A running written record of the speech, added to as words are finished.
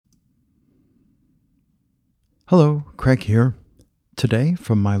Hello, Craig here. Today,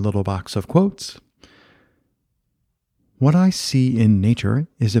 from my little box of quotes, what I see in nature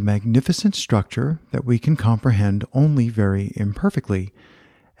is a magnificent structure that we can comprehend only very imperfectly,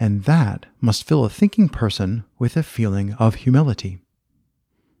 and that must fill a thinking person with a feeling of humility.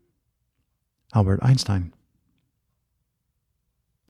 Albert Einstein.